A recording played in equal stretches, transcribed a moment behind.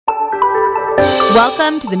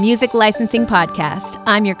Welcome to the Music Licensing Podcast.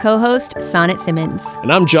 I'm your co-host, Sonnet Simmons.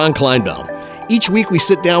 And I'm John Kleinbaum. Each week we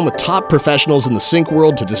sit down with top professionals in the sync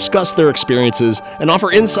world to discuss their experiences and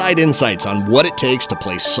offer inside insights on what it takes to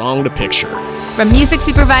place song to picture. From music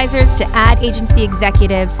supervisors to ad agency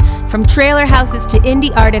executives, from trailer houses to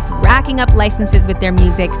indie artists racking up licenses with their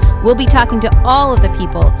music, we'll be talking to all of the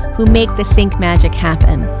people who make the sync magic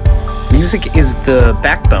happen. Music is the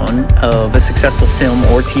backbone of a successful film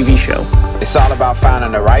or TV show. It's all about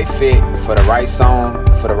finding the right fit for the right song,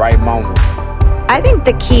 for the right moment. I think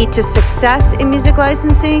the key to success in music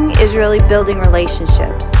licensing is really building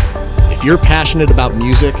relationships. If you're passionate about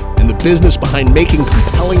music and the business behind making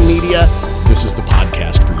compelling media, this is the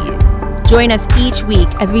podcast for you. Join us each week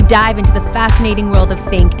as we dive into the fascinating world of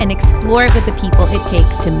sync and explore it with the people it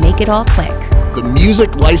takes to make it all click. The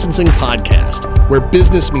Music Licensing Podcast, where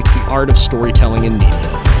business meets the art of storytelling in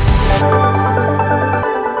media.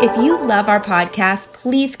 If you love our podcast,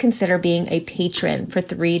 please consider being a patron for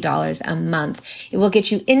 $3 a month. It will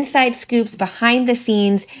get you inside scoops, behind the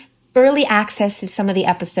scenes, early access to some of the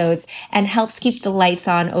episodes, and helps keep the lights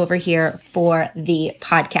on over here for the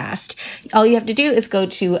podcast. All you have to do is go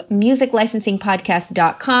to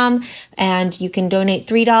musiclicensingpodcast.com and you can donate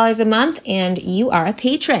 $3 a month and you are a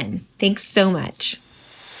patron. Thanks so much.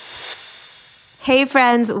 Hey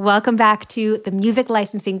friends, welcome back to the Music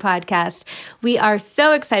Licensing Podcast. We are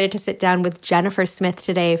so excited to sit down with Jennifer Smith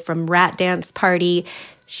today from Rat Dance Party.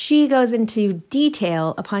 She goes into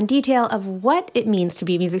detail upon detail of what it means to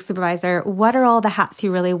be a music supervisor. What are all the hats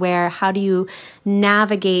you really wear? How do you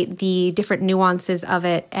navigate the different nuances of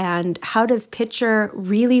it? And how does picture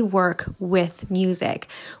really work with music?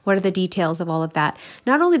 What are the details of all of that?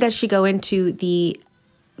 Not only does she go into the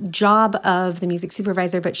job of the music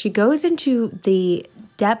supervisor, but she goes into the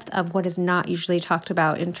depth of what is not usually talked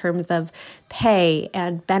about in terms of pay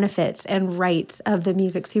and benefits and rights of the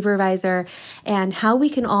music supervisor, and how we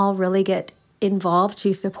can all really get involved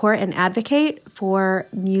to support and advocate for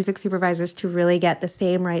music supervisors to really get the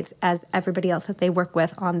same rights as everybody else that they work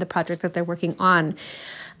with on the projects that they're working on.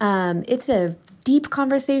 It's a deep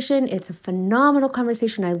conversation. It's a phenomenal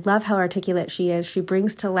conversation. I love how articulate she is. She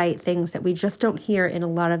brings to light things that we just don't hear in a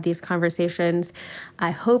lot of these conversations. I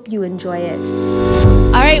hope you enjoy it.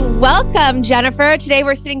 All right, welcome, Jennifer. Today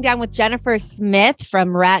we're sitting down with Jennifer Smith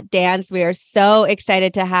from Rat Dance. We are so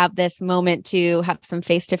excited to have this moment to have some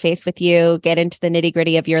face-to-face with you, get into the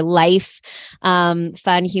nitty-gritty of your life,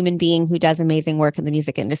 fun human being who does amazing work in the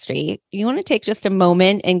music industry. You want to take just a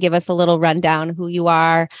moment and give us a little rundown who you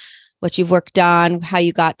are, what you've worked on, how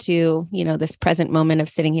you got to, this present moment of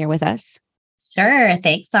sitting here with us? Sure.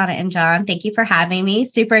 Thanks, Sonnet and John. Thank you for having me.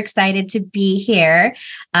 Super excited to be here.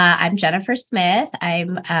 I'm Jennifer Smith. I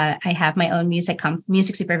have my own music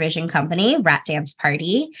supervision company, Rat Dance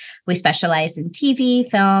Party. We specialize in TV,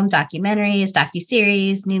 film, documentaries,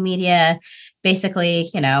 docuseries, new media, basically,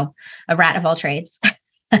 a rat of all trades.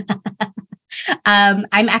 I'm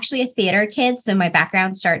actually a theater kid, so my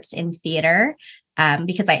background starts in theater.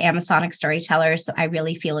 Because I am a sonic storyteller. So I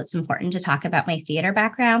really feel it's important to talk about my theater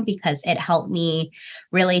background because it helped me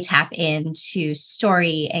really tap into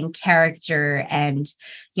story and character and,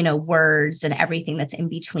 words and everything that's in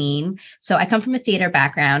between. So I come from a theater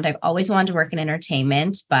background. I've always wanted to work in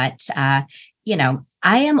entertainment, but, I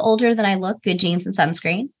am older than I look, good jeans and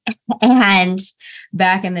sunscreen. And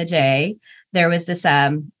back in the day, there was this,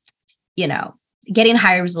 getting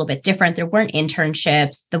hired was a little bit different. There weren't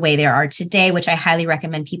internships the way there are today, which I highly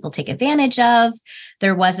recommend people take advantage of.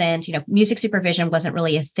 There wasn't, music supervision wasn't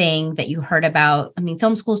really a thing that you heard about. I mean,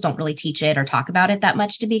 film schools don't really teach it or talk about it that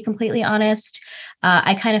much, to be completely honest.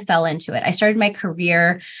 I kind of fell into it. I started my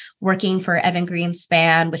career working for Evan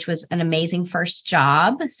Greenspan, which was an amazing first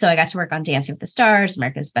job. So I got to work on Dancing with the Stars,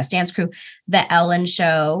 America's Best Dance Crew, The Ellen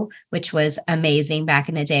Show, which was amazing back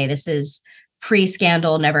in the day. This is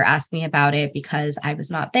pre-scandal, never asked me about it because I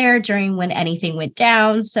was not there during when anything went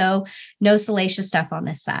down. So no salacious stuff on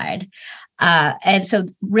this side. And so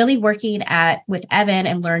really working with Evan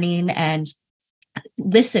and learning and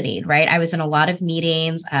listening, right? I was in a lot of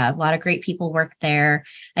meetings, a lot of great people worked there.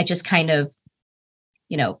 I just kind of,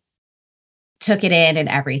 took it in and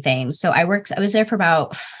everything. So I was there for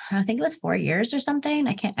about, I think it was 4 years or something.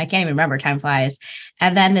 I can't even remember, time flies.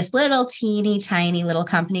 And then this little teeny tiny little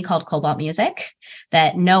company called Cobalt Music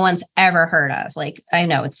that no one's ever heard of. Like, I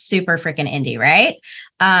know it's super freaking indie, right?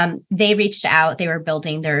 They reached out, they were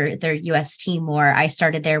building their US team more. I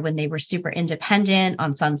started there when they were super independent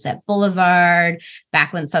on Sunset Boulevard,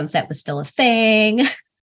 back when Sunset was still a thing.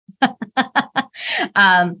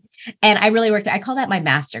 And I really worked, I call that my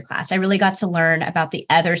master class. I really got to learn about the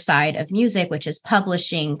other side of music, which is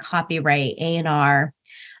publishing, copyright, A&R,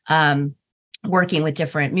 working with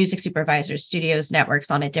different music supervisors, studios,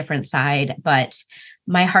 networks on a different side. But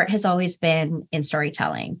my heart has always been in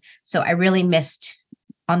storytelling. So I really missed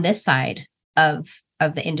on this side of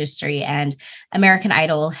the industry, and American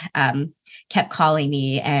Idol kept calling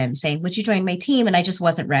me and saying, would you join my team? And I just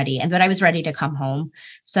wasn't ready. And but I was ready to come home.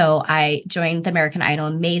 So I joined the American Idol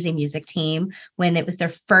amazing music team when it was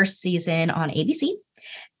their first season on ABC.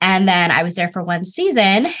 And then I was there for one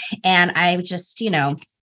season, and I just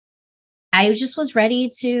was ready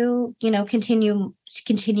to,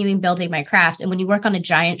 continuing building my craft. And when you work on a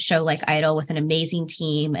giant show like Idol with an amazing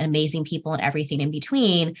team and amazing people and everything in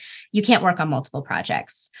between, you can't work on multiple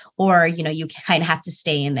projects, or, you kind of have to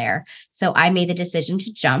stay in there. So I made the decision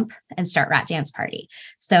to jump and start Rat Dance Party.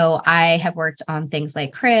 So I have worked on things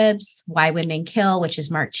like Cribs, Why Women Kill, which is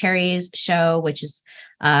Mark Cherry's show, which is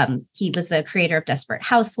he was the creator of Desperate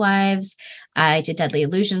Housewives. I did Deadly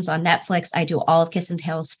Illusions on Netflix. I do all of Kiss and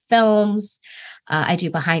Tale's films. I do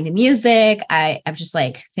Behind the Music. I'm just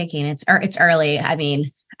like thinking it's early. I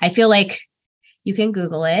mean, I feel like you can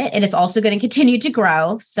Google it, and it's also going to continue to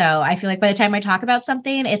grow. So I feel like by the time I talk about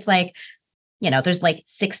something, it's like, there's like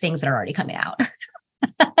 6 things that are already coming out.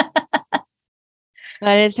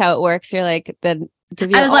 That is how it works. You're like,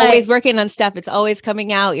 because you're always working on stuff. It's always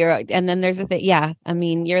coming out. And then there's a thing. Yeah. I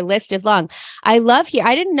mean, your list is long. I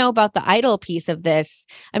didn't know about the Idol piece of this.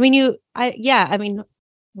 I mean,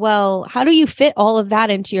 well, how do you fit all of that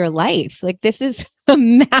into your life? Like, this is a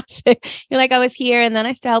massive, you're like, I was here, and then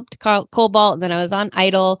I helped Cobalt, and then I was on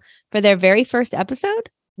Idol for their very first episode.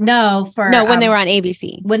 When they were on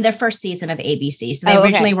ABC. When their first season of ABC. So they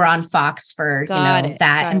originally were on Fox for,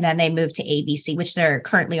 and then they moved to ABC, which they're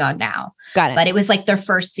currently on now. Got it. But it was like their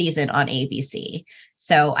first season on ABC.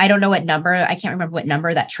 So I don't know what number, I can't remember what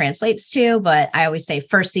number that translates to, but I always say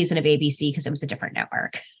first season of ABC because it was a different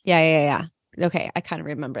network. Yeah. Okay. I kind of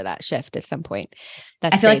remember that shift at some point.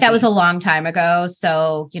 I feel like that was a long time ago.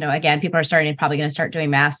 So, again, people are probably going to start doing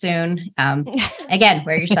math soon. Again,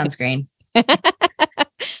 wear your sunscreen.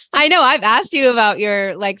 I know I've asked you about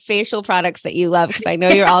your facial products that you love, because I know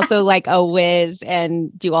you're also like a whiz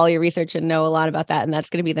and do all your research and know a lot about that. And that's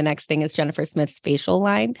going to be the next thing is Jennifer Smith's facial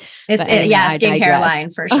line. Skincare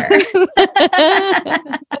line for sure.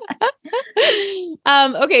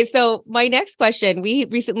 Okay. So my next question, we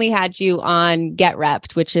recently had you on Get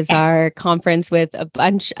Repped, which is our conference with a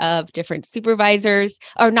bunch of different supervisors,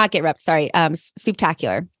 or not Get Repped, sorry.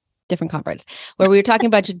 Souptacular, different conference, where we were talking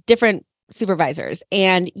about different supervisors,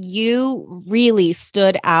 and you really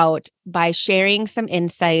stood out by sharing some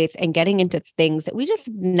insights and getting into things that we just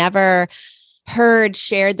never heard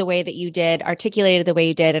shared the way that you did, articulated the way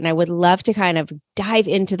you did. And I would love to kind of dive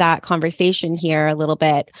into that conversation here a little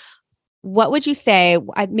bit. What would you say,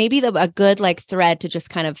 maybe a good thread to just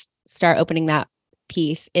kind of start opening that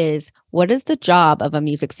piece is, what is the job of a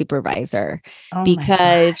music supervisor?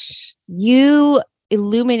 Because you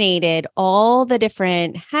illuminated all the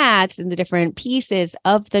different hats and the different pieces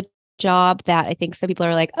of the job that I think some people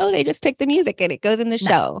are like, oh, they just pick the music and it goes in the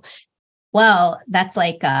show. Well, that's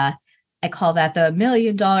I call that the $1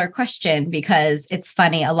 million question, because it's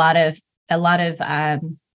funny. A lot of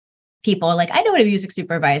people are like, I know what a music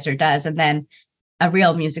supervisor does. And then a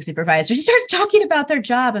real music supervisor starts talking about their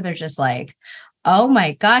job, and they're just like, oh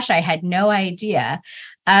my gosh, I had no idea.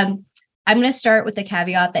 I'm going to start with the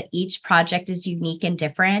caveat that each project is unique and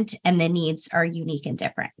different, and the needs are unique and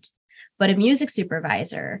different. But a music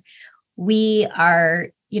supervisor, we are,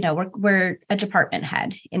 we're a department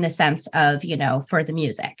head in the sense of, for the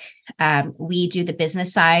music. We do the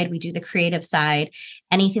business side, we do the creative side.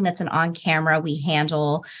 Anything that's an on-camera, we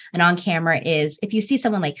handle. An on-camera is if you see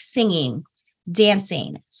someone singing,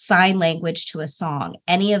 dancing, sign language to a song,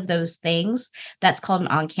 any of those things, that's called an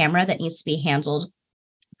on-camera that needs to be handled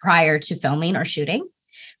prior to filming or shooting.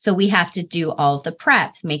 So we have to do all of the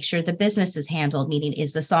prep, make sure the business is handled, meaning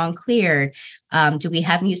is the song cleared? Do we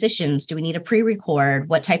have musicians? Do we need a pre-record?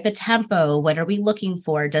 What type of tempo? What are we looking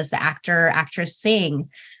for? Does the actress sing?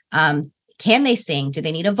 Can they sing? Do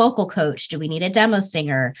they need a vocal coach? Do we need a demo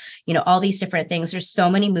singer? All these different things. There's so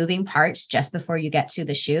many moving parts just before you get to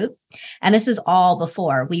the shoot. And this is all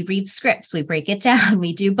before we read scripts, we break it down,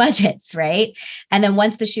 we do budgets, right? And then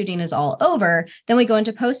once the shooting is all over, then we go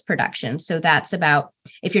into post-production. So that's about,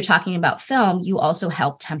 if you're talking about film, you also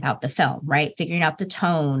help temp out the film, right? Figuring out the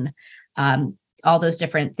tone, all those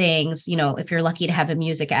different things. If you're lucky to have a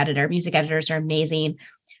music editors are amazing.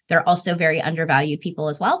 They're also very undervalued people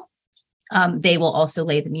as well. They will also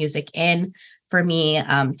lay the music in for me,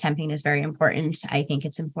 temping is very important. I think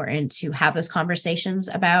it's important to have those conversations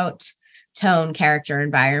about tone, character,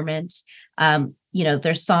 environment.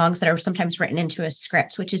 There's songs that are sometimes written into a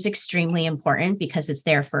script, which is extremely important because it's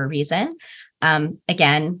there for a reason.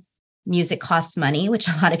 Again, music costs money, which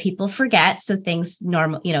a lot of people forget. So things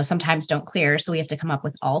sometimes don't clear. So we have to come up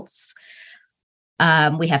with alts.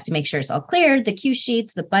 We have to make sure it's all cleared, the cue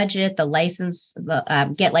sheets, the budget, the license,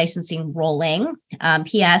 get licensing rolling.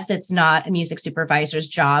 P.S. It's not a music supervisor's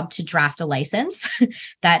job to draft a license.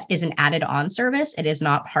 That is an added on service. It is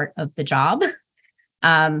not part of the job.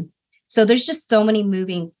 So there's just so many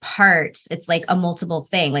moving parts. It's like a multiple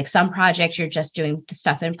thing. Like some projects, you're just doing the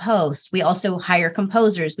stuff in post. We also hire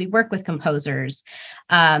composers. We work with composers,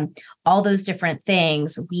 all those different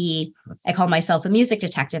things. I call myself a music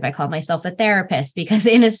detective. I call myself a therapist because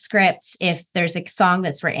in a script, if there's a song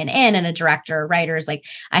that's written in and a director or writer is like,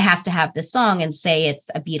 I have to have this song and say it's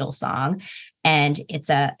a Beatles song and it's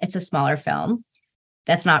a smaller film,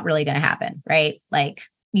 that's not really going to happen, right? Like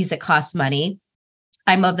music costs money.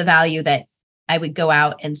 I'm of the value that I would go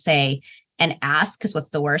out and say and ask, because what's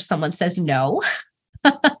the worst? Someone says no.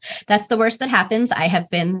 That's the worst that happens. I have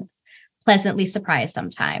been pleasantly surprised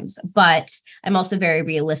sometimes, but I'm also very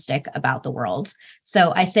realistic about the world.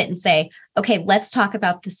 So I sit and say, okay, let's talk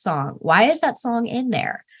about the song. Why is that song in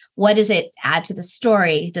there? What does it add to the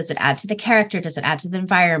story? Does it add to the character? Does it add to the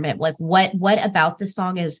environment? Like what about the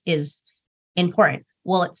song is important?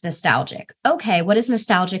 Well, it's nostalgic. Okay, what does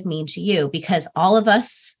nostalgic mean to you? Because all of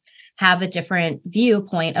us have a different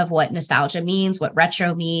viewpoint of what nostalgia means, what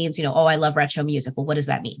retro means. I love retro music. Well, what does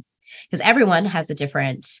that mean? Because everyone has a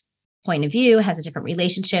different point of view, has a different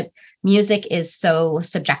relationship. Music is so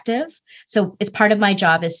subjective. So it's part of my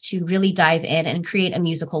job is to really dive in and create a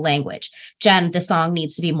musical language. Jen, the song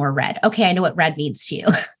needs to be more red. Okay, I know what red means to you.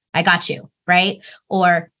 I got you, right?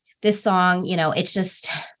 Or this song, it's just...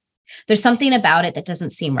 there's something about it that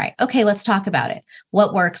doesn't seem right. Okay, let's talk about it.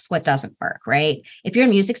 What works, what doesn't work, right? If you're a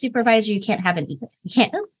music supervisor, you can't have an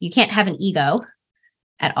ego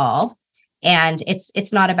at all. And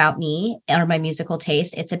it's not about me or my musical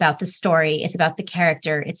taste. It's about the story. It's about the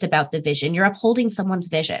character. It's about the vision. You're upholding someone's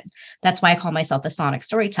vision. That's why I call myself a sonic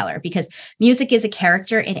storyteller, because music is a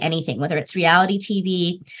character in anything, whether it's reality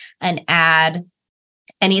TV, an ad,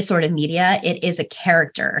 any sort of media. It is a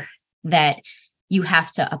character that you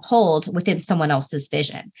have to uphold within someone else's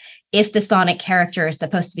vision. If the sonic character is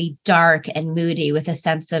supposed to be dark and moody with a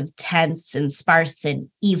sense of tense and sparse and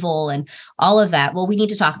evil and all of that, well, we need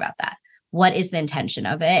to talk about that. What is the intention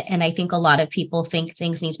of it? And I think a lot of people think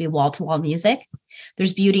things need to be wall-to-wall music.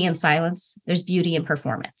 There's beauty in silence. There's beauty in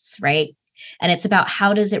performance, right? And it's about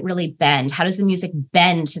how does it really bend? How does the music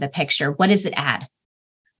bend to the picture? What does it add?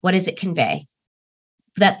 What does it convey?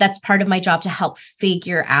 That's part of my job to help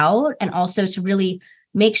figure out, and also to really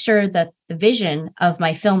make sure that the vision of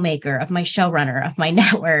my filmmaker, of my showrunner, of my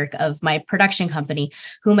network, of my production company,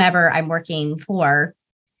 whomever I'm working for,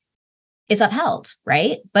 is upheld,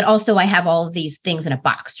 right? But also I have all of these things in a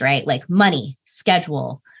box, right? Like money,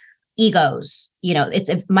 schedule, egos.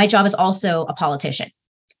 My job is also a politician,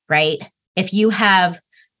 right? If you have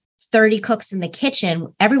 30 cooks in the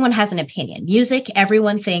kitchen, everyone has an opinion. Music,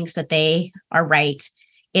 everyone thinks that they are right.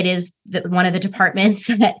 It is one of the departments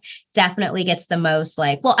that definitely gets the most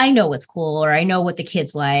like, well, I know what's cool, or I know what the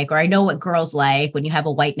kids like, or I know what girls like. When you have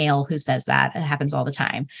a white male who says that, it happens all the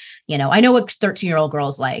time. I know what 13-year-old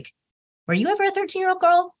girls like. Were you ever a 13-year-old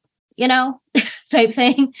girl? Type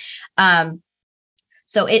thing.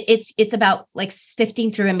 So it's about like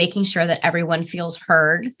sifting through and making sure that everyone feels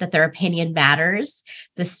heard, that their opinion matters,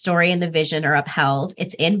 the story and the vision are upheld.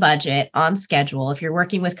 It's in budget, on schedule. If you're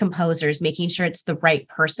working with composers, making sure it's the right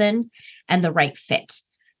person and the right fit,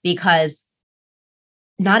 because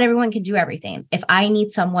not everyone can do everything. If I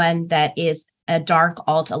need someone that is a dark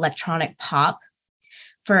alt electronic pop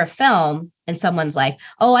for a film and someone's like,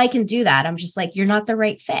 oh, I can do that, I'm just like, you're not the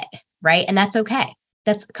right fit, right? And that's okay.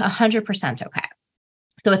 That's 100% okay.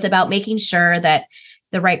 So it's about making sure that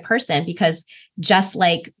the right person, because just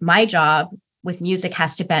like my job with music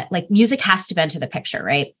has to bend to the picture,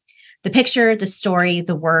 right? The picture, the story,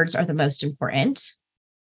 the words are the most important.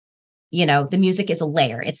 The music is a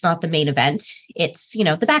layer. It's not the main event. It's,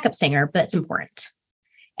 the backup singer, but it's important.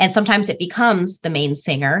 And sometimes it becomes the main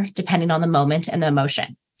singer, depending on the moment and the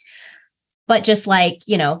emotion. But just like,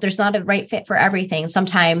 there's not a right fit for everything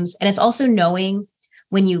sometimes. And it's also knowing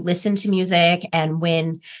when you listen to music and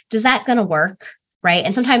when does that going to work, right?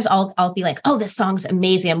 And sometimes I'll be like, oh, this song's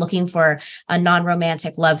amazing. I'm looking for a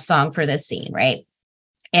non-romantic love song for this scene, right?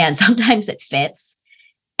 And sometimes it fits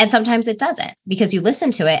and sometimes it doesn't, because you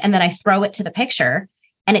listen to it and then I throw it to the picture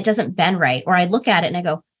and it doesn't bend right. Or I look at it and I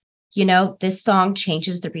go, this song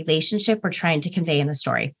changes the relationship we're trying to convey in the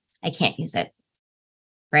story. I can't use it.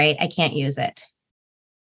 Right? I can't use it.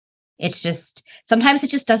 It's just, sometimes it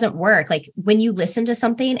just doesn't work. Like when you listen to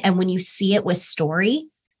something and when you see it with story,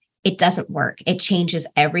 it doesn't work. It changes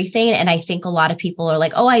everything. And I think a lot of people are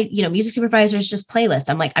like, oh, music supervisors just playlist.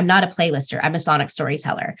 I'm like, I'm not a playlister. I'm a sonic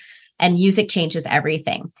storyteller, and music changes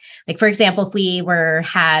everything. Like, for example, if we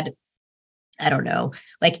had, I don't know,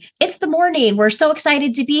 like, it's the morning, we're so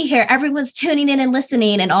excited to be here, everyone's tuning in and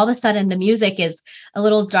listening, and all of a sudden the music is a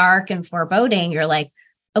little dark and foreboding. You're like,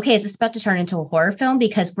 okay, is this about to turn into a horror film?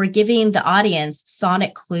 Because we're giving the audience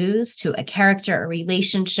sonic clues to a character, a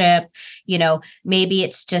relationship. Maybe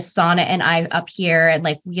it's just Sonnet and I up here, and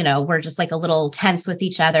like, we're just like a little tense with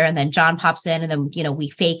each other. And then John pops in, and then, we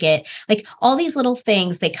fake it. Like all these little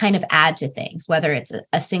things, they kind of add to things, whether it's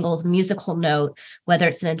a single musical note, whether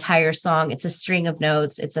it's an entire song, it's a string of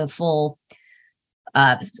notes, it's a full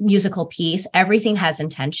musical piece. Everything has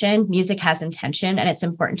intention. Music has intention, and it's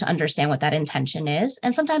important to understand what that intention is.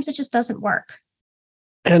 And sometimes it just doesn't work.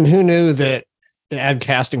 And who knew that add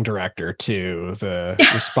casting director to the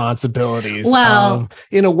responsibilities? Well,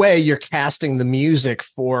 in a way, you're casting the music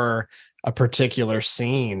for a particular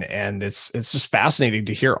scene, and it's just fascinating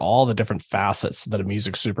to hear all the different facets that a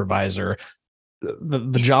music supervisor,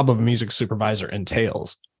 the job of a music supervisor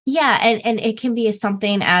entails. Yeah, and it can be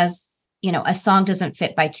something as, a song doesn't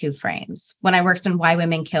fit by 2 frames. When I worked in Why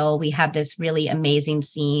Women Kill, we had this really amazing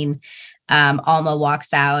scene. Alma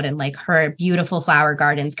walks out and like her beautiful flower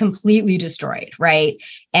garden's completely destroyed, right?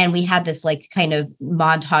 And we had this like kind of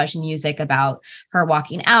montage music about her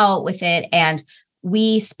walking out with it. And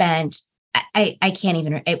we spent, I can't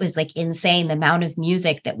even, it was like insane the amount of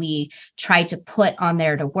music that we tried to put on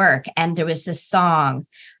there to work. And there was this song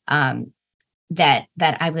that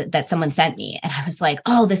someone sent me, and I was like,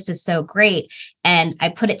 oh, this is so great. And I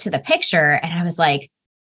put it to the picture, and I was like,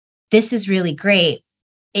 this is really great.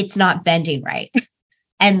 It's not bending right.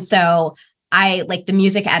 And so the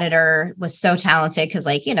music editor was so talented, because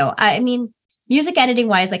music editing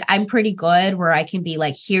wise, like I'm pretty good where I can be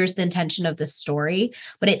like, here's the intention of the story,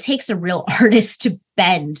 but it takes a real artist to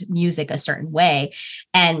bend music a certain way.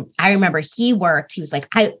 And I remember he was like,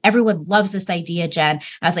 everyone loves this idea, Jen.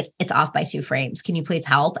 I was like, it's off by 2 frames. Can you please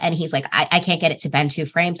help? And he's like, I can't get it to bend 2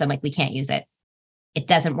 frames. I'm like, we can't use it. It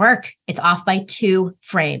doesn't work. It's off by 2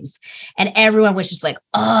 frames. And everyone was just like,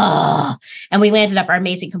 oh, and our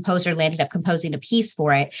amazing composer landed up composing a piece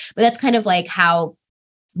for it. But that's kind of like how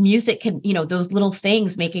music can, those little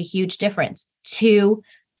things make a huge difference. 2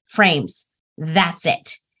 frames. That's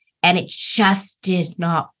it. And it just did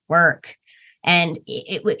not work. And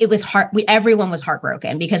it was hard. Everyone was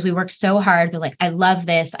heartbroken because we worked so hard. They're like, I love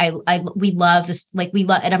this. We love this. Like we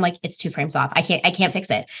love, and I'm like, it's 2 frames off. I can't fix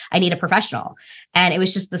it. I need a professional. And it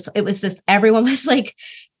was just this, everyone was like,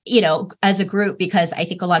 as a group, because I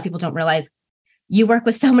think a lot of people don't realize you work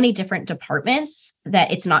with so many different departments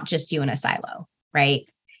that it's not just you in a silo. Right.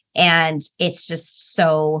 And it's just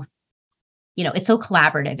so, it's so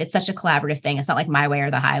collaborative. It's such a collaborative thing. It's not like my way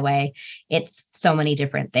or the highway. It's so many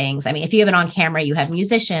different things. I mean, if you have it on camera, you have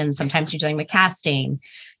musicians. Sometimes you're dealing with casting.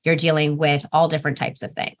 You're dealing with all different types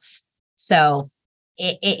of things. So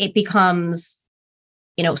it becomes,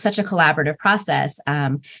 such a collaborative process.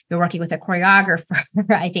 You're working with a choreographer.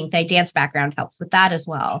 I think the dance background helps with that as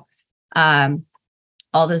well.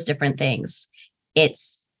 All those different things.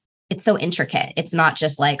 It's so intricate. It's not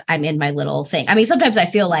just like I'm in my little thing. I mean, sometimes I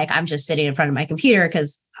feel like I'm just sitting in front of my computer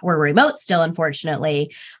because we're remote still,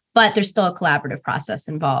 unfortunately, but there's still a collaborative process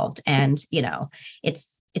involved. And,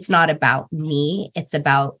 it's not about me. It's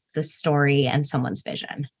about the story and someone's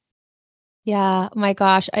vision. Yeah. Oh my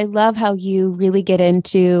gosh. I love how you really get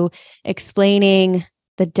into explaining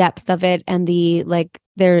the depth of it and the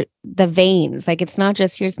veins. Like, it's not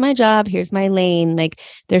just here's my job, here's my lane. Like,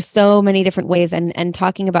 there's so many different ways, and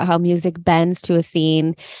talking about how music bends to a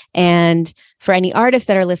scene. And for any artists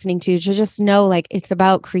that are listening to just know, like, it's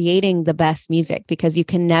about creating the best music, because you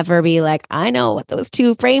can never be like, I know what those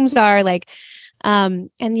 2 frames are. Like, and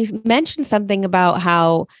you mentioned something about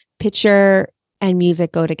how picture and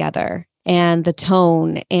music go together, and the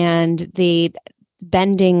tone and the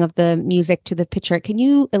bending of the music to the picture. Can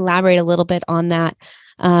you elaborate a little bit on that?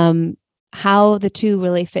 How the 2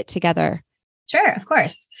 really fit together? Sure, of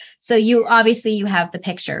course. So you have the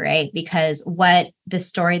picture, right? Because what the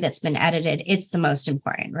story that's been edited, it's the most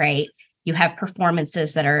important, right? You have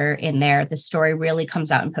performances that are in there. The story really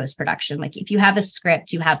comes out in post-production. Like if you have a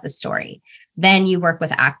script, you have the story. Then you work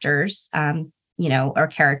with actors. or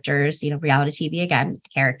characters, reality TV again,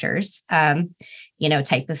 characters,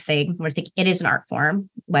 type of thing. It is an art form,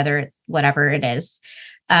 whatever it is.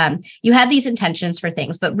 You have these intentions for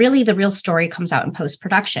things, but really the real story comes out in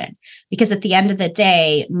post-production, because at the end of the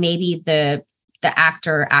day, maybe the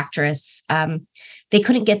actor, actress, they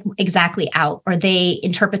couldn't get exactly out, or they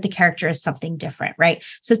interpret the character as something different, right?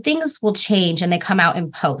 So things will change and they come out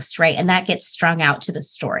in post, right? And that gets strung out to the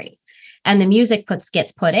story. And the music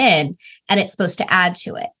gets put in, and it's supposed to add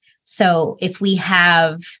to it. So if we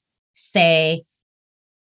have, say,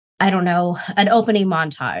 I don't know, an opening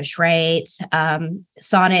montage, right?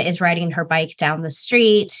 Sonnet is riding her bike down the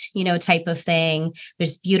street, type of thing.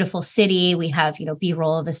 There's beautiful city. We have,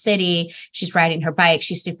 B-roll of the city. She's riding her bike.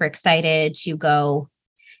 She's super excited to go,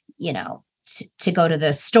 to go to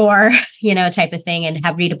the store, type of thing,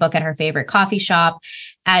 and read a book at her favorite coffee shop.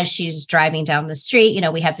 As she's driving down the street,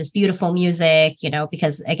 we have this beautiful music,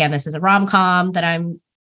 because again, this is a rom-com that I'm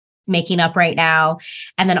making up right now.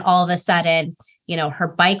 And then all of a sudden, her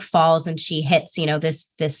bike falls and she hits,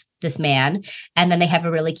 this man. And then they have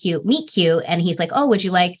a really cute meet cute. And he's like, oh, would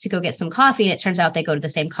you like to go get some coffee? And it turns out they go to the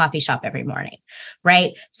same coffee shop every morning.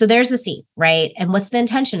 Right. So there's the scene. Right. And what's the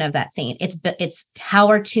intention of that scene? It's how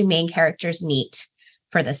our two main characters meet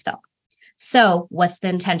for this film. So what's the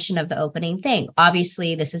intention of the opening thing?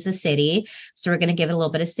 Obviously, this is a city, so we're going to give it a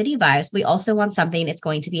little bit of city vibes. We also want something that's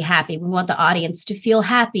going to be happy. We want the audience to feel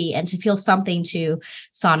happy and to feel something to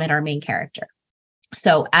Sonnet, our main character.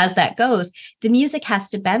 So as that goes, the music has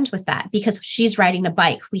to bend with that, because she's riding a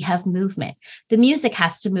bike. We have movement. The music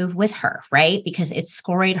has to move with her, right? Because it's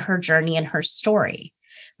scoring her journey and her story,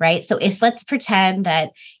 right? So let's pretend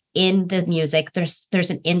that in the music, there's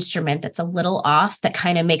an instrument that's a little off that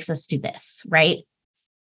kind of makes us do this, right?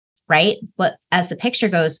 Right. But as the picture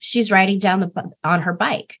goes, she's riding down on her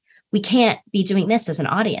bike. We can't be doing this as an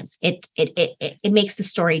audience. It makes the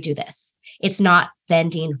story do this. It's not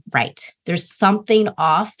bending right. There's something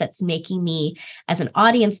off that's making me, as an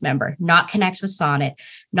audience member, not connect with Sonnet,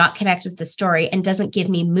 not connect with the story, and doesn't give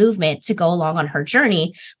me movement to go along on her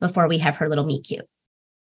journey before we have her little meet cute.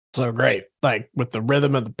 So great, like with the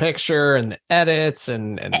rhythm of the picture and the edits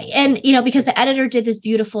and because the editor did this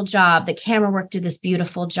beautiful job, the camera work did this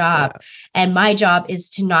beautiful job, and my job is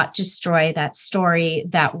to not destroy that story,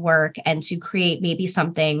 that work, and to create maybe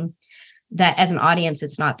something that as an audience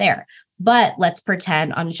it's not there. But let's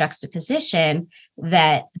pretend on juxtaposition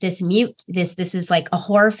that this is like a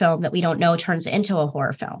horror film that we don't know turns into a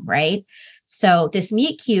horror film, right? So this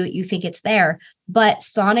meet cute, you think it's there, but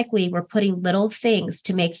sonically we're putting little things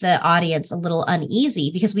to make the audience a little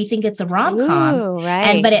uneasy because we think it's a rom-com. Ooh,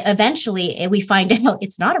 right. But eventually we find out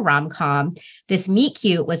it's not a rom-com. This meet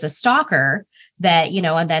cute was a stalker that,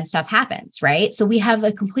 and then stuff happens, right? So we have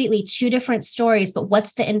a completely two different stories, but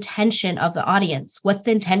what's the intention of the audience? What's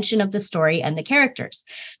the intention of the story and the characters?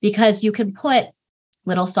 Because you can put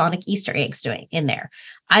little Sonic Easter eggs in there.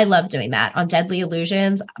 I love doing that. On Deadly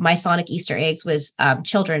Illusions, my Sonic Easter eggs was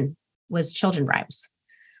children rhymes,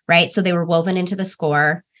 right? So they were woven into the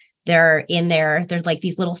score. They're in there. They're like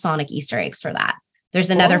these little Sonic Easter eggs for that. There's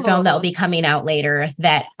another film that will be coming out later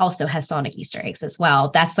that also has Sonic Easter eggs as well.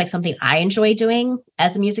 That's like something I enjoy doing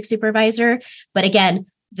as a music supervisor. But again,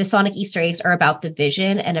 the Sonic Easter eggs are about the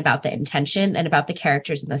vision and about the intention and about the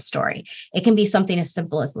characters in the story. It can be something as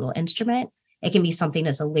simple as a little instrument. It can be something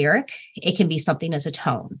as a lyric. It can be something as a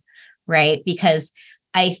tone, right? Because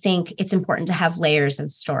I think it's important to have layers in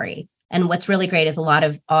story. And what's really great is a lot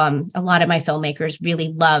of my filmmakers really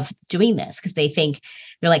love doing this because they think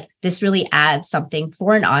they're like, this really adds something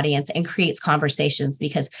for an audience and creates conversations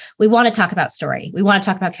because we want to talk about story. We want to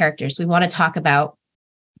talk about characters. We want to talk about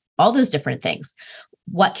all those different things.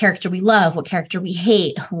 What character we love, what character we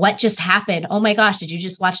hate, what just happened. Oh my gosh, did you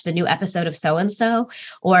just watch the new episode of so-and-so?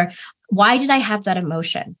 Or why did I have that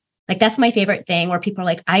emotion? Like, that's my favorite thing where people are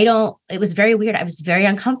like, it was very weird. I was very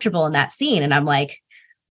uncomfortable in that scene. And I'm like,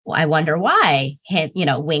 well, I wonder why,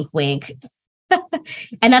 wink, wink.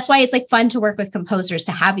 And that's why it's like fun to work with composers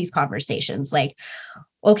to have these conversations. Like,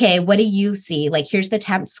 okay, what do you see? Like, here's the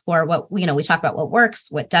temp score. What, we talk about what works,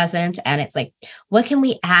 what doesn't. And it's like, what can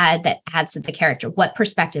we add that adds to the character? What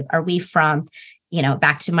perspective are we from?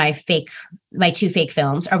 Back to my two fake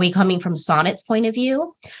films. Are we coming from Sonnet's point of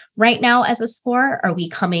view right now as a score? Are we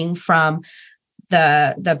coming from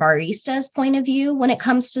the barista's point of view when it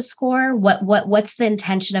comes to score? What's the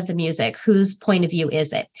intention of the music? Whose point of view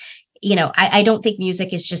is it? I don't think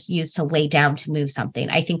music is just used to lay down to move something.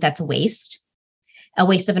 I think that's a waste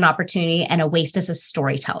of an opportunity and a waste as a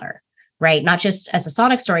storyteller, right? Not just as a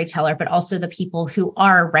sonic storyteller, but also the people who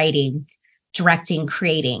are writing directing,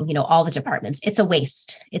 creating, all the departments. It's a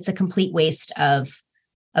waste. It's a complete waste of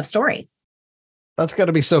story. That's got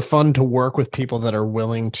to be so fun to work with people that are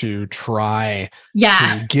willing to try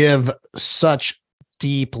Yeah. to give such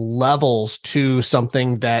deep levels to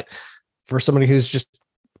something that for somebody who's just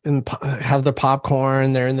have their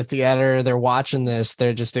popcorn, they're in the theater, they're watching this,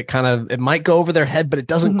 it might go over their head, but it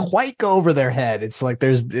doesn't quite go over their head. It's like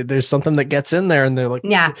there's something that gets in there and they're like,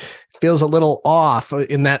 yeah, it feels a little off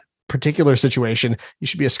in that particular situation. You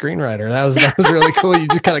should be a screenwriter. That was really cool. You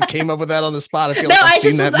just kind of came up with that on the spot. I feel like I've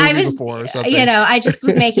seen that movie before or something. I just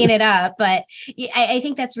was making it up, but I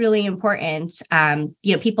think that's really important.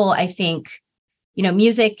 People, I think,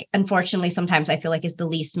 music, unfortunately, sometimes I feel like is the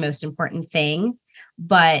least most important thing,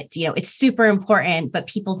 but, it's super important, but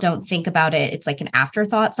people don't think about it. It's like an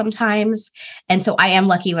afterthought sometimes. And so I am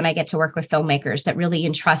lucky when I get to work with filmmakers that really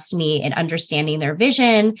entrust me in understanding their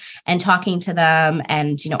vision and talking to them.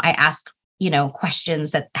 And, I ask,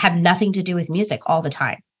 questions that have nothing to do with music all the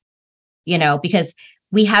time, because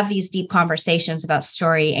we have these deep conversations about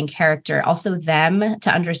story and character, also them,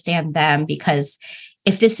 to understand them, because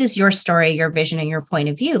if this is your story, your vision, and your point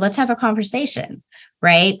of view, let's have a conversation,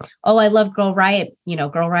 right? Oh, I love Girl Riot,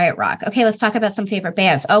 Girl Riot Rock. Okay, let's talk about some favorite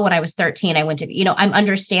bands. Oh, when I was 13, I went to, I'm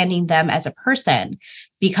understanding them as a person,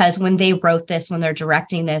 because when they wrote this, when they're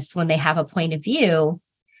directing this, when they have a point of view,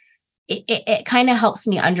 it kind of helps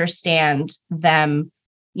me understand them,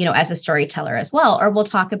 as a storyteller as well. Or we'll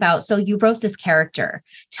talk about, so you wrote this character.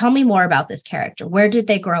 Tell me more about this character. Where did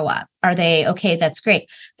they grow up? Are they, okay, that's great.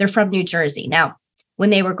 They're from New Jersey. Now, when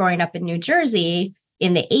they were growing up in New Jersey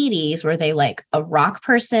in the 80s, were they like a rock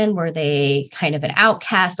person? Were they kind of an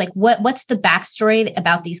outcast? Like what's the backstory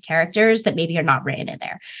about these characters that maybe are not written in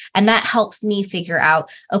there? And that helps me figure out,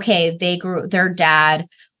 okay, their dad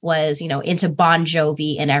was, into Bon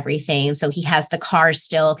Jovi and everything. So he has the car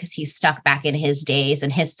still because he's stuck back in his days,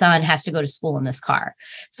 and his son has to go to school in this car.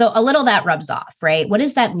 So a little that rubs off, right? What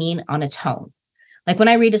does that mean on a tone? Like when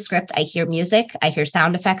I read a script, I hear music, I hear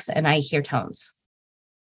sound effects, and I hear tones.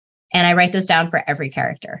 And I write those down for every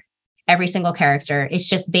character, every single character. It's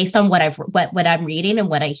just based on what I'm reading and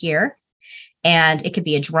what I hear. And it could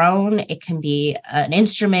be a drone, it can be an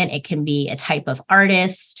instrument, it can be a type of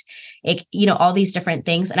artist, all these different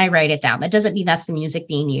things. And I write it down. That doesn't mean that's the music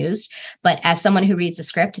being used, but as someone who reads a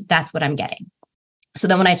script, that's what I'm getting. So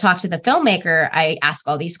then when I talk to the filmmaker, I ask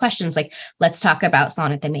all these questions, like, let's talk about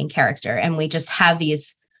Sonnet, the main character. And we just have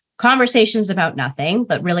these conversations about nothing,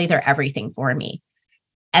 but really they're everything for me.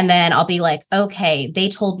 And then I'll be like, okay, they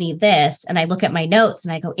told me this. And I look at my notes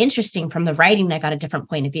and I go, interesting, from the writing, I got a different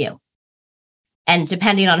point of view. And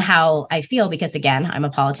depending on how I feel, because again, I'm a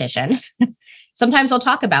politician, sometimes I'll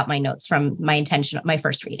talk about my notes from my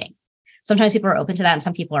first reading. Sometimes people are open to that and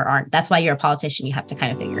some people aren't. That's why you're a politician. You have to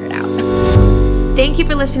kind of figure it out. Thank you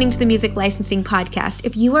for listening to the Music Licensing Podcast.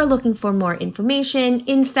 If you are looking for more information,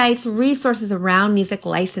 insights, resources around music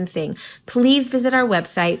licensing, please visit our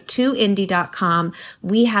website, 2indie.com.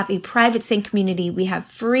 We have a private sync community. We have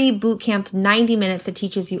free bootcamp, 90 minutes that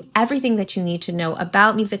teaches you everything that you need to know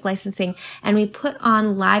about music licensing. And we put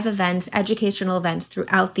on live events, educational events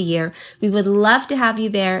throughout the year. We would love to have you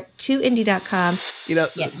there, 2indie.com.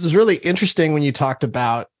 It was really interesting when you talked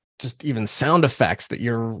about just even sound effects, that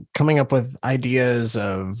you're coming up with ideas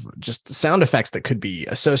of just sound effects that could be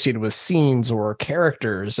associated with scenes or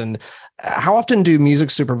characters. And how often do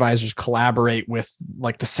music supervisors collaborate with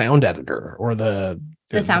like the sound editor or the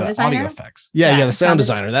sound designer? Audio effects? Yeah, the sound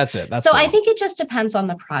designer. That's it. That's so I think it just depends on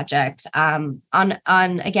the project. I'm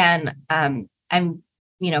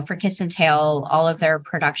for Kiss and Tail, all of their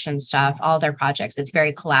production stuff, all their projects, it's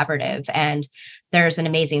very collaborative. And there's an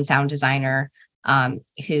amazing sound designer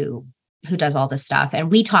who does all this stuff. And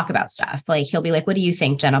we talk about stuff. Like he'll be like, what do you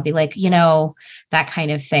think, Jen? I'll be like, that kind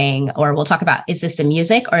of thing. Or we'll talk about, is this a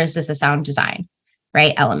music or is this a sound design,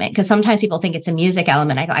 right, element? Because sometimes people think it's a music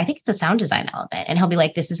element. I go, I think it's a sound design element. And he'll be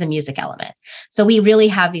like, this is a music element. So we really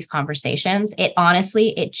have these conversations.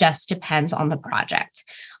 It just depends on the project.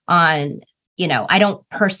 I don't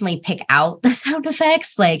personally pick out the sound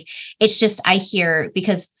effects. Like it's just, I hear,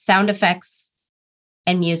 because sound effects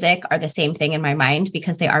and music are the same thing in my mind,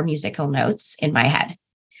 because they are musical notes in my head.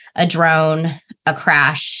 A drone, a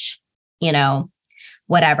crash,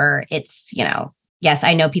 whatever. It's, yes,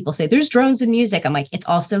 I know people say there's drones in music. I'm like, it's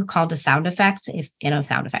also called a sound effect if in a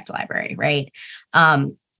sound effect library, right?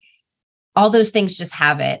 All those things just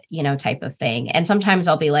have it, type of thing. And sometimes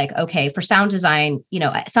I'll be like, okay, for sound design,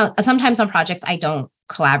 sometimes on projects, I don't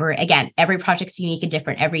collaborate. Again, every project's unique and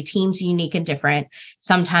different. Every team's unique and different.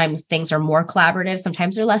 Sometimes things are more collaborative.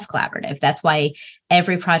 Sometimes they're less collaborative. That's why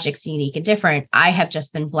every project's unique and different. I have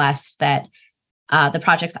just been blessed that The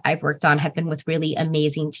projects I've worked on have been with really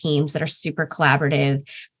amazing teams that are super collaborative.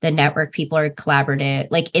 The network people are collaborative.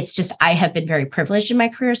 Like, it's just, I have been very privileged in my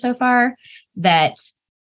career so far that,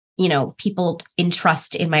 you know, people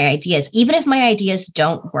entrust in my ideas. Even if my ideas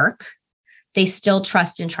don't work, they still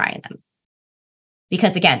trust in trying them.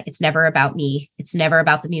 Because again, it's never about me. It's never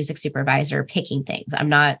about the music supervisor picking things. I'm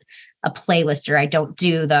not a playlister. I don't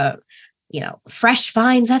do the, you know, fresh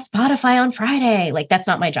finds at Spotify on Friday. Like, that's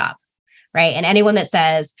not my job. Right. And anyone that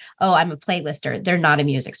says, oh, I'm a playlister, they're not a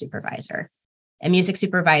music supervisor. A music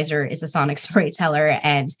supervisor is a sonic storyteller,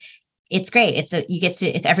 and it's great. It's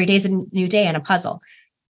every day's a new day and a puzzle.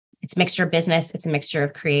 It's a mixture of business. It's a mixture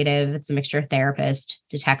of creative. It's a mixture of therapist,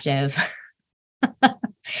 detective,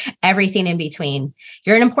 everything in between.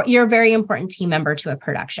 You're a very important team member to a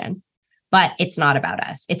production, but it's not about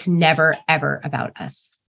us. It's never, ever about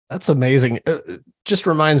us. That's amazing. It just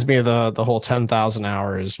reminds me of the whole 10,000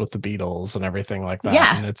 hours with the Beatles and everything like that.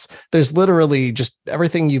 Yeah. And there's literally just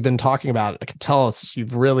everything you've been talking about. I can tell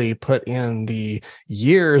you've really put in the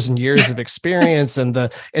years and years of experience and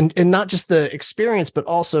not just the experience, but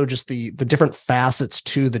also just the different facets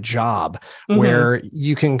to the job, where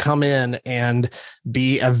you can come in and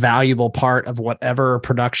be a valuable part of whatever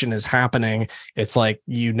production is happening. It's like,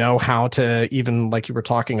 you know how to, even like you were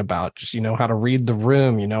talking about, just, you know how to read the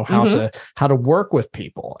room, you know how to work with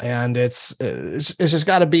people. And it's just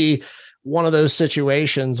got to be one of those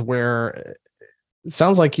situations where it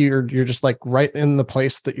sounds like you're just like right in the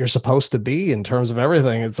place that you're supposed to be in terms of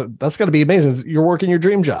everything. That's got to be amazing. You're working your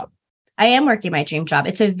dream job. I am working my dream job.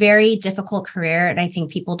 It's a very difficult career. And I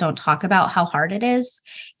think people don't talk about how hard it is.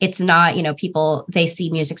 It's not, you know, people, they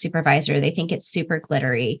see music supervisor, they think it's super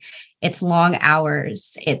glittery. It's long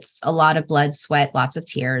hours. It's a lot of blood, sweat, lots of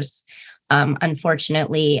tears.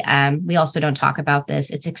 Unfortunately, we also don't talk about this.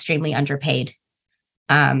 It's extremely underpaid,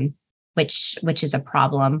 which is a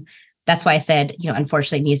problem. That's why I said, you know,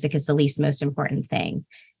 unfortunately, music is the least most important thing.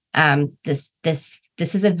 This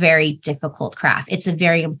is a very difficult craft. It's a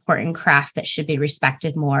very important craft that should be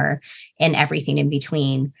respected more, and everything in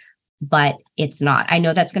between, but it's not. I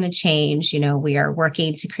know that's going to change. You know, we are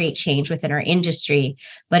working to create change within our industry,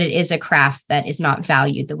 but it is a craft that is not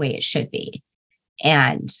valued the way it should be.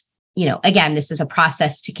 And, you know, again, this is a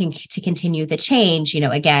process to continue the change. You know,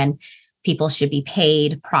 again, people should be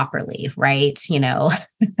paid properly, right? You know,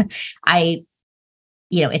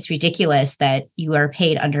 it's ridiculous that you are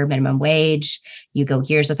paid under minimum wage. You go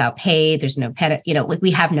years without pay. There's no like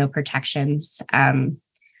we have no protections,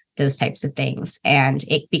 those types of things. And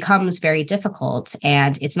it becomes very difficult,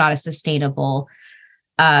 and it's not a sustainable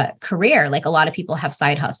career. Like, a lot of people have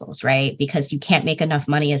side hustles, right? Because you can't make enough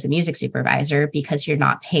money as a music supervisor because you're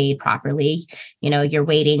not paid properly. You know, you're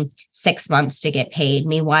waiting 6 months to get paid.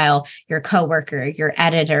 Meanwhile, your coworker, your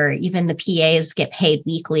editor, even the PAs get paid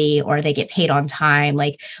weekly, or they get paid on time.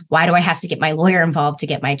 Like, why do I have to get my lawyer involved to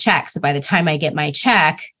get my check? So by the time I get my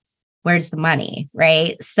check, where's the money,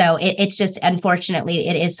 right? So it's just, unfortunately,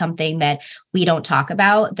 it is something that we don't talk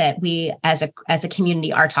about, that we as a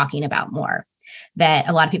community are talking about more. That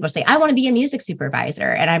a lot of people say, I want to be a music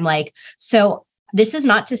supervisor. And I'm like, so this is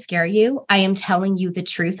not to scare you. I am telling you the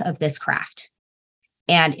truth of this craft.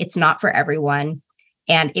 And it's not for everyone.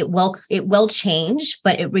 And it will change,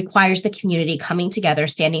 but it requires the community coming together,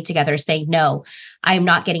 standing together, saying, no, I am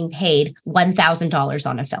not getting paid $1,000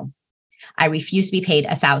 on a film. I refuse to be paid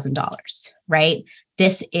 $1,000, right?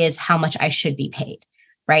 This is how much I should be paid.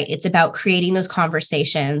 Right? It's about creating those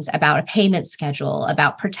conversations about a payment schedule,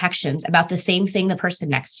 about protections, about the same thing the person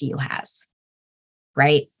next to you has.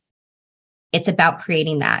 Right? It's about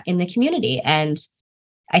creating that in the community. And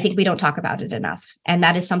I think we don't talk about it enough. And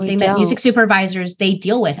that is something that music supervisors, they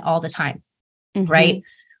deal with all the time. Right?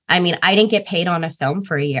 I mean, I didn't get paid on a film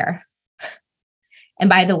for a year. And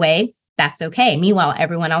by the way, that's okay. Meanwhile,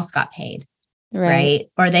 everyone else got paid. Right?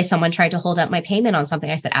 Or someone tried to hold up my payment on something.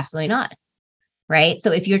 I said, absolutely not. Right.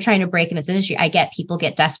 So if you're trying to break in this industry, I get people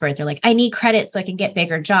get desperate. They're like, I need credit so I can get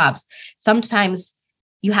bigger jobs. Sometimes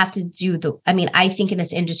you have to I think in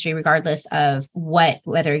this industry, regardless of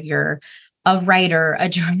whether you're a writer, a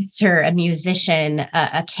director, a musician,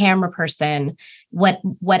 a camera person,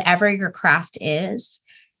 whatever your craft is,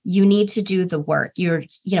 you need to do the work.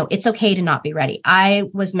 It's okay to not be ready. I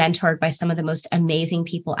was mentored by some of the most amazing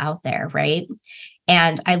people out there. Right.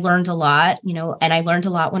 And I learned a lot, and I learned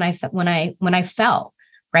a lot when I fell,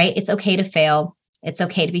 right? It's okay to fail. It's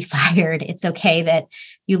okay to be fired. It's okay that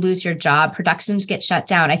you lose your job. Productions get shut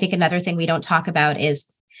down. I think another thing we don't talk about is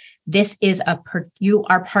you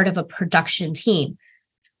are part of a production team.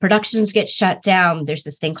 Productions get shut down. There's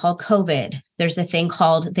this thing called COVID. There's a thing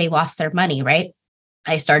called they lost their money, right?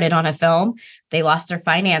 I started on a film, they lost their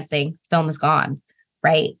financing, film is gone,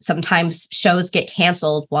 right? Sometimes shows get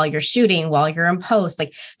canceled while you're shooting, while you're in post.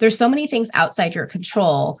 Like there's so many things outside your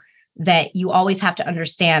control that you always have to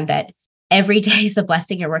understand that every day is a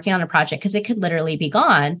blessing. You're working on a project because it could literally be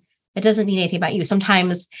gone. It doesn't mean anything about you.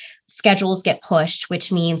 Sometimes schedules get pushed, which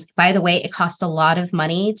means, by the way, it costs a lot of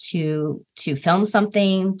money to film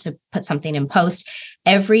something, to put something in post.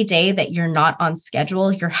 Every day that you're not on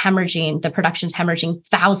schedule, you're hemorrhaging, the production's hemorrhaging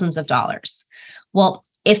thousands of dollars. Well,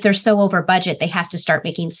 if they're so over budget, they have to start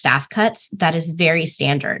making staff cuts. That is very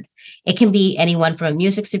standard. It can be anyone from a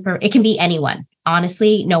music super, it can be anyone.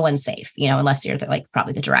 Honestly, no one's safe, unless you're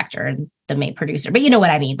probably the director and the main producer, but you know what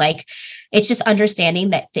I mean? Like, it's just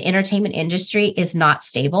understanding that the entertainment industry is not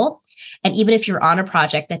stable. And even if you're on a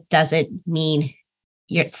project, that doesn't mean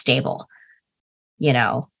you're stable.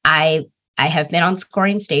 I have been on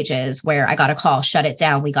scoring stages where I got a call, shut it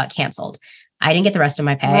down, we got canceled. I didn't get the rest of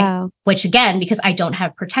my pay, which again, because I don't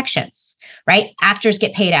have protections, right? Actors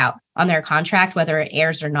get paid out on their contract, whether it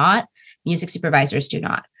airs or not. Music supervisors do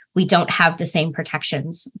not. We don't have the same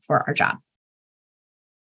protections for our job.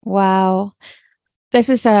 Wow. This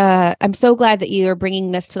is I'm so glad that you are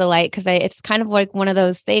bringing this to the light, because it's kind of like one of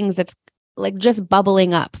those things that's like just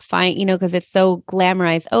bubbling up, fine, because it's so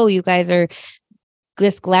glamorized. Oh, you guys are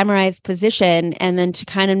this glamorized position. And then to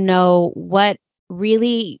kind of know what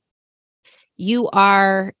really you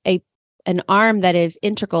are an arm that is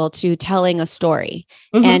integral to telling a story.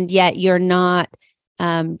 Mm-hmm. And yet you're not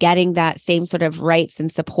getting that same sort of rights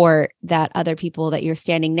and support that other people that you're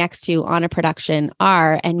standing next to on a production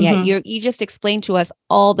are. And yet you just explained to us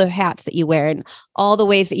all the hats that you wear and all the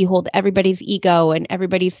ways that you hold everybody's ego and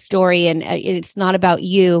everybody's story. And it's not about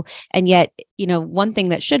you. And yet, one thing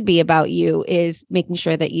that should be about you is making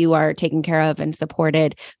sure that you are taken care of and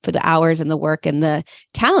supported for the hours and the work and the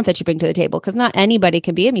talent that you bring to the table. Because not anybody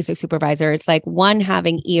can be a music supervisor. It's like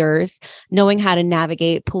having ears, knowing how to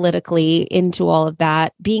navigate politically into all of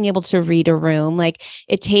that, being able to read a room. Like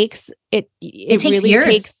it takes really years.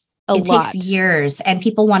 Takes a lot. It takes years, and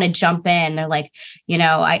people want to jump in. They're like,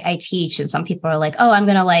 I teach, and some people are like, oh, I'm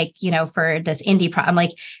going to for this indie I'm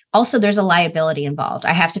like, also there's a liability involved.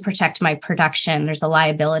 I have to protect my production. There's a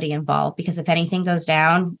liability involved because if anything goes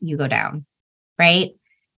down, you go down. Right.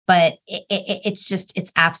 But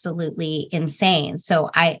it's absolutely insane. So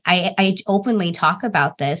I openly talk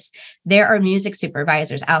about this. There are music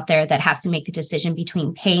supervisors out there that have to make the decision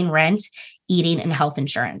between paying rent, eating, and health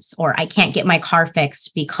insurance, or I can't get my car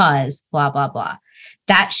fixed because blah, blah, blah.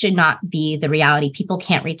 That should not be the reality. People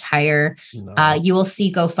can't retire. No. You will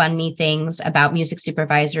see GoFundMe things about music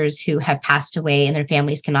supervisors who have passed away and their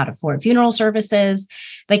families cannot afford funeral services.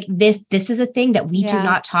 Like this is a thing that we do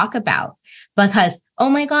not talk about because, oh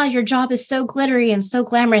my God, your job is so glittery and so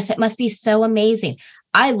glamorous. It must be so amazing.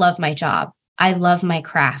 I love my job. I love my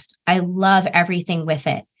craft. I love everything with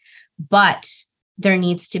it. But there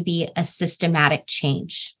needs to be a systematic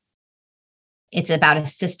change. It's about a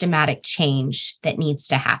systematic change that needs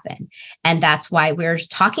to happen. And that's why we're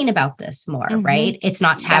talking about this more, right? It's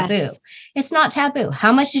not taboo. Yes. It's not taboo.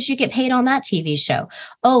 How much did you get paid on that TV show?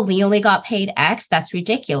 Oh, we only got paid X. That's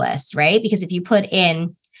ridiculous, right? Because if you put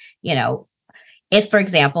in, if, for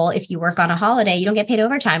example, if you work on a holiday, you don't get paid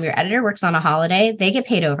overtime. Your editor works on a holiday, they get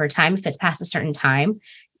paid overtime if it's past a certain time.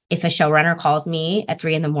 If a showrunner calls me at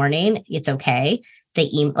 3 a.m, it's okay.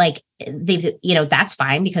 That's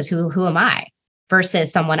fine because who am I?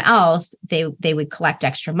 Versus someone else, they would collect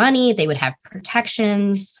extra money. They would have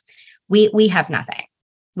protections. We have nothing.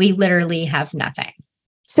 We literally have nothing.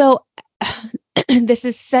 So this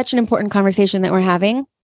is such an important conversation that we're having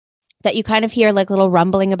that you kind of hear like little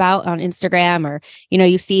rumbling about on Instagram or,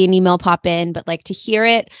 you see an email pop in, but like to hear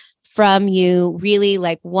it from you really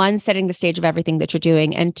like one, setting the stage of everything that you're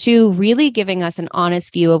doing, and two, really giving us an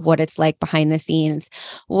honest view of what it's like behind the scenes.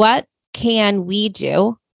 What can we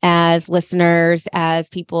do as listeners, as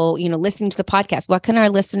people, listening to the podcast? What can our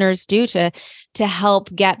listeners do to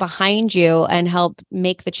help get behind you and help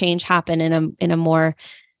make the change happen in a more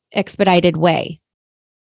expedited way?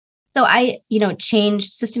 So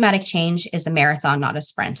systematic change is a marathon, not a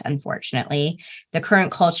sprint, unfortunately. The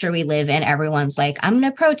current culture we live in, everyone's like, I'm going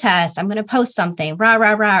to protest, I'm going to post something, rah,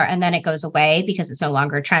 rah, rah, and then it goes away because it's no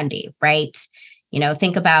longer trendy, right?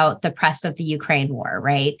 Think about the press of the Ukraine war,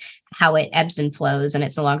 right? How it ebbs and flows and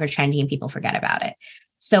it's no longer trendy and people forget about it.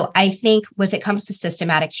 So I think when it comes to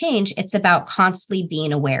systematic change, it's about constantly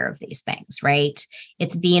being aware of these things, right?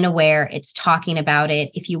 It's being aware, it's talking about it.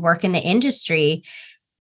 If you work in the industry,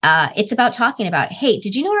 it's about talking about, hey,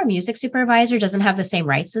 did you know our music supervisor doesn't have the same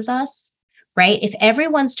rights as us? right? If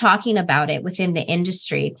everyone's talking about it within the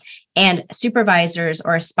industry and supervisors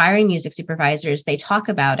or aspiring music supervisors, they talk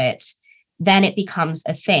about it, then it becomes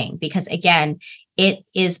a thing. Because again, it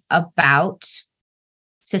is about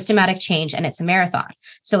systematic change and it's a marathon.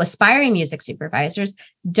 So aspiring music supervisors,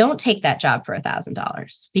 don't take that job for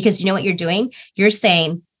 $1,000, because you know what you're doing? You're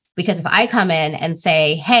saying, because if I come in and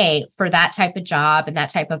say, hey, for that type of job and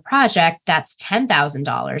that type of project, that's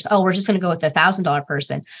 $10,000. Oh, we're just going to go with the $1,000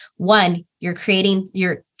 person. One, you're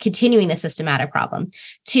continuing the systematic problem.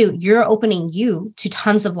 Two, you're opening you to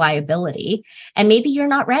tons of liability, and maybe you're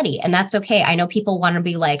not ready, and that's okay. I know people want to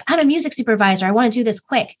be like, I'm a music supervisor, I want to do this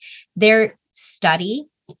quick. Study,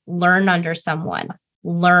 learn under someone,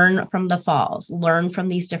 learn from the falls, learn from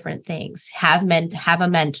these different things, have a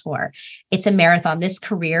mentor. It's a marathon. This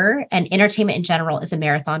career and entertainment in general is a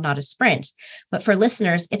marathon, not a sprint. But for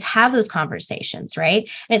listeners, it's have those conversations, right?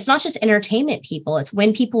 And it's not just entertainment people. It's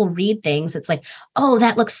when people read things, it's like, oh,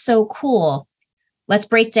 that looks so cool. Let's just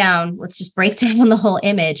break down the whole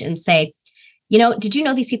image and say, did you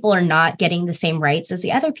know these people are not getting the same rights as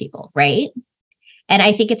the other people, right? And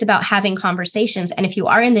I think it's about having conversations. And if you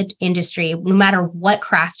are in the industry, no matter what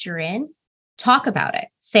craft you're in, talk about it.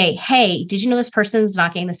 Say, hey, did you know this person's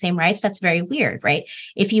not getting the same rights? That's very weird, right?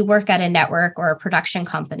 If you work at a network or a production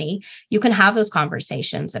company, you can have those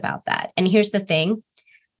conversations about that. And here's the thing.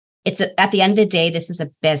 At the end of the day, this is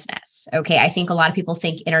a business. Okay. I think a lot of people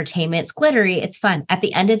think entertainment's glittery. It's fun. At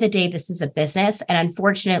the end of the day, this is a business. And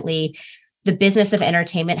unfortunately, the business of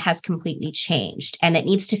entertainment has completely changed, and it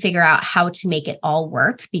needs to figure out how to make it all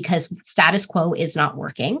work, because status quo is not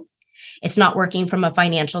working. It's not working from a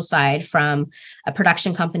financial side, from a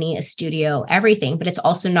production company, a studio, everything, but it's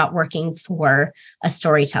also not working for a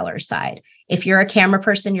storyteller side. If you're a camera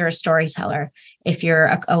person, you're a storyteller. If you're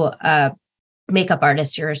a makeup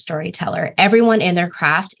artist, you're a storyteller. Everyone in their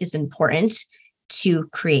craft is important to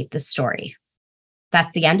create the story.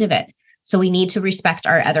 That's the end of it. So we need to respect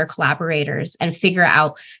our other collaborators and figure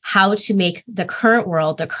out how to make the current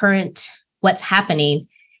world, what's happening,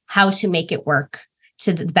 how to make it work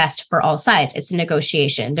to the best for all sides. It's a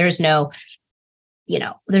negotiation. There's no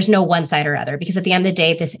one side or other, because at the end of the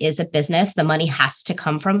day, this is a business. The money has to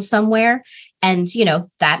come from somewhere. And,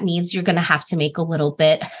 that means you're going to have to make a little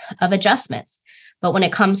bit of adjustments. But when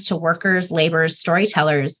it comes to workers, laborers,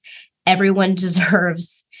 storytellers, everyone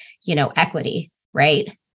deserves, equity,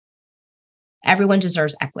 right? Everyone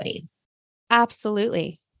deserves equity.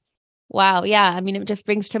 Absolutely. Wow. Yeah. I mean, it just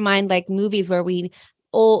brings to mind like movies where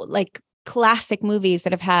classic movies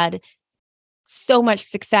that have had so much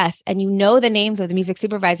success, and the names of the music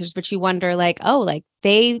supervisors, but you wonder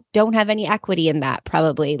they don't have any equity in that,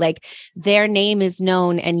 probably. Like their name is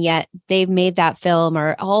known, and yet they've made that film,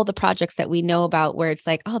 or all the projects that we know about where it's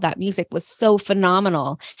like, oh, that music was so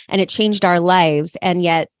phenomenal and it changed our lives. And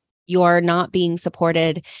yet you're not being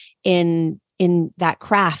supported in that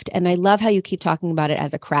craft. And I love how you keep talking about it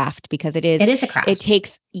as a craft, because it is a craft. It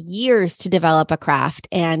takes years to develop a craft.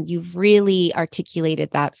 And you've really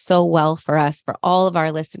articulated that so well for us, for all of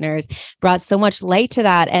our listeners, brought so much light to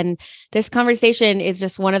that. And this conversation is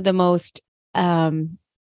just one of the most,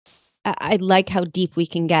 I like how deep we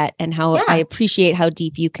can get, and how I appreciate how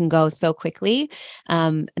deep you can go so quickly.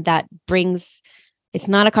 It's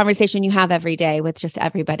not a conversation you have every day with just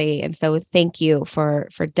everybody. And so thank you for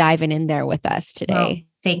diving in there with us today. Well,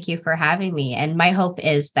 thank you for having me. And my hope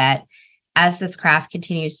is that as this craft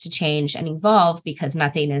continues to change and evolve, because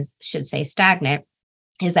nothing should stay stagnant,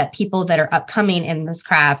 is that people that are upcoming in this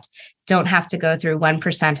craft don't have to go through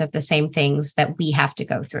 1% of the same things that we have to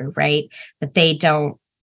go through, right? That they don't,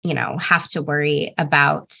 have to worry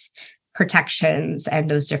about protections and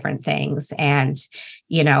those different things. And,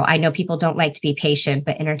 I know people don't like to be patient,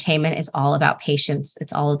 but entertainment is all about patience.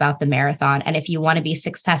 It's all about the marathon. And if you want to be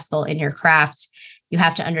successful in your craft, you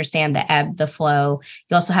have to understand the ebb, the flow.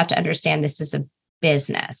 You also have to understand this is a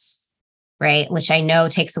business, right? Which I know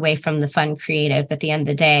takes away from the fun creative, but at the end of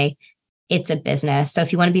the day, it's a business. So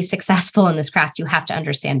if you want to be successful in this craft, you have to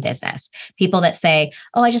understand business. People that say,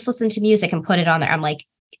 oh, I just listen to music and put it on there. I'm like,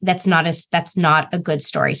 that's not a good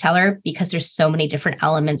storyteller, because there's so many different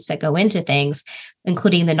elements that go into things,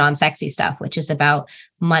 including the non-sexy stuff, which is about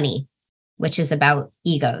money, which is about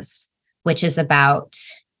egos, which is about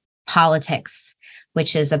politics,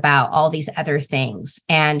 which is about all these other things.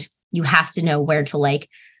 And you have to know where to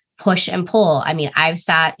push and pull. I mean, I've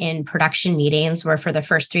sat in production meetings where for the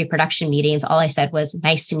first 3 production meetings, all I said was,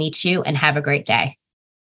 nice to meet you and have a great day.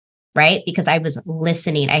 Right? Because I was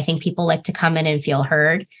listening. I think people like to come in and feel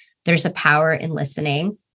heard. There's a power in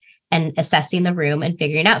listening and assessing the room and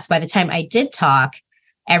figuring out. So by the time I did talk,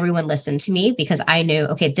 everyone listened to me because I knew,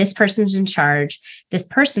 okay, this person's in charge. This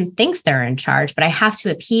person thinks they're in charge, but I have to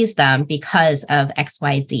appease them because of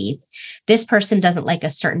XYZ. This person doesn't like a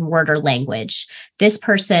certain word or language. This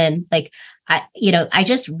person, like, I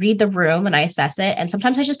just read the room and I assess it. And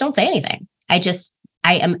sometimes I just don't say anything. I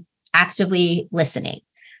am actively listening,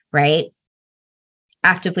 right?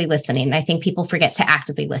 Actively listening. I think people forget to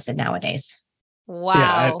actively listen nowadays. Wow.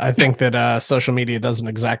 Yeah, I think that social media doesn't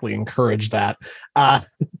exactly encourage that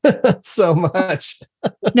so much.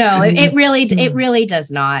 No, it really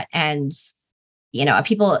does not. And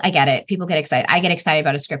I get it. People get excited. I get excited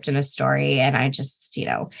about a script and a story, and I just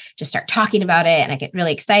start talking about it, and I get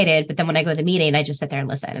really excited. But then when I go to the meeting, I just sit there and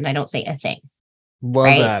listen, and I don't say a thing. Love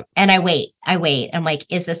right? that. And I wait. I'm like,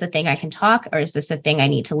 is this a thing I can talk, or is this a thing I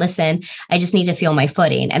need to listen? I just need to feel my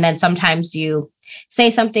footing. And then sometimes you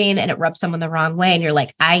say something and it rubs someone the wrong way, and you're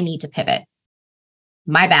like, I need to pivot.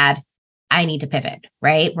 My bad. I need to pivot,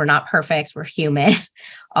 right? We're not perfect. We're human,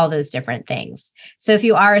 all those different things. So if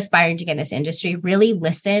you are aspiring to get in this industry, really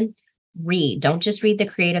listen, read. Don't just read the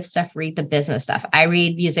creative stuff, read the business stuff. I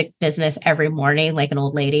read music business every morning, like an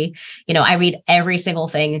old lady. I read every single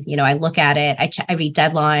thing. I look at it. I read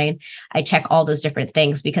Deadline. I check all those different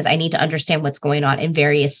things because I need to understand what's going on in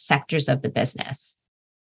various sectors of the business.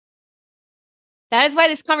 That is why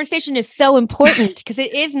this conversation is so important, because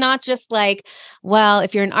it is not just like, well,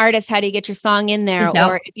 if you're an artist, how do you get your song in there? Nope.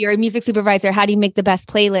 Or if you're a music supervisor, how do you make the best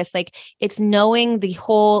playlist? Like, it's knowing the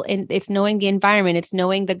whole, and it's knowing the environment, it's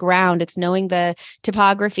knowing the ground, it's knowing the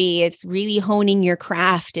topography, it's really honing your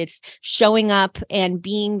craft, it's showing up and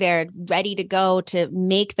being there ready to go to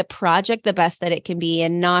make the project the best that it can be,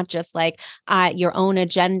 and not just like your own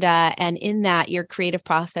agenda. And in that, your creative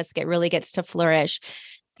process really gets to flourish.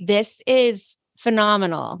 This is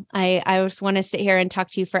phenomenal. I just want to sit here and talk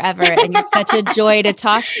to you forever. And you're such a joy to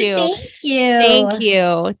talk to. Thank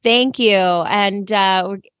you. Thank you. And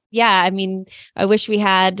I mean, I wish we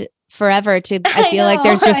had forever to, I feel like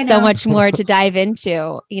there's just so much more to dive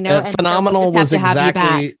into, and phenomenal was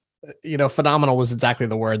exactly phenomenal was exactly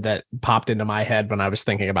the word that popped into my head when I was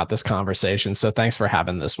thinking about this conversation. So thanks for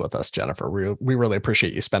having this with us, Jennifer. We really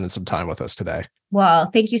appreciate you spending some time with us today.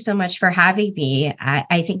 Well, thank you so much for having me.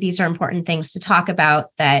 I think these are important things to talk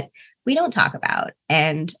about that we don't talk about.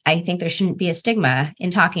 And I think there shouldn't be a stigma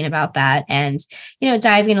in talking about that, and,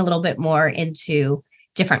 diving a little bit more into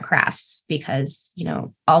different crafts, because,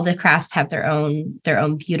 all the crafts have their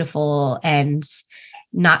own beautiful and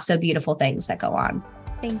not so beautiful things that go on.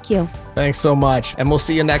 Thank you. Thanks so much. And we'll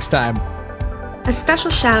see you next time. A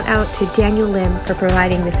special shout out to Daniel Lim for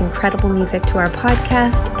providing this incredible music to our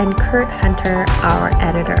podcast, and Kurt Hunter, our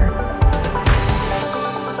editor.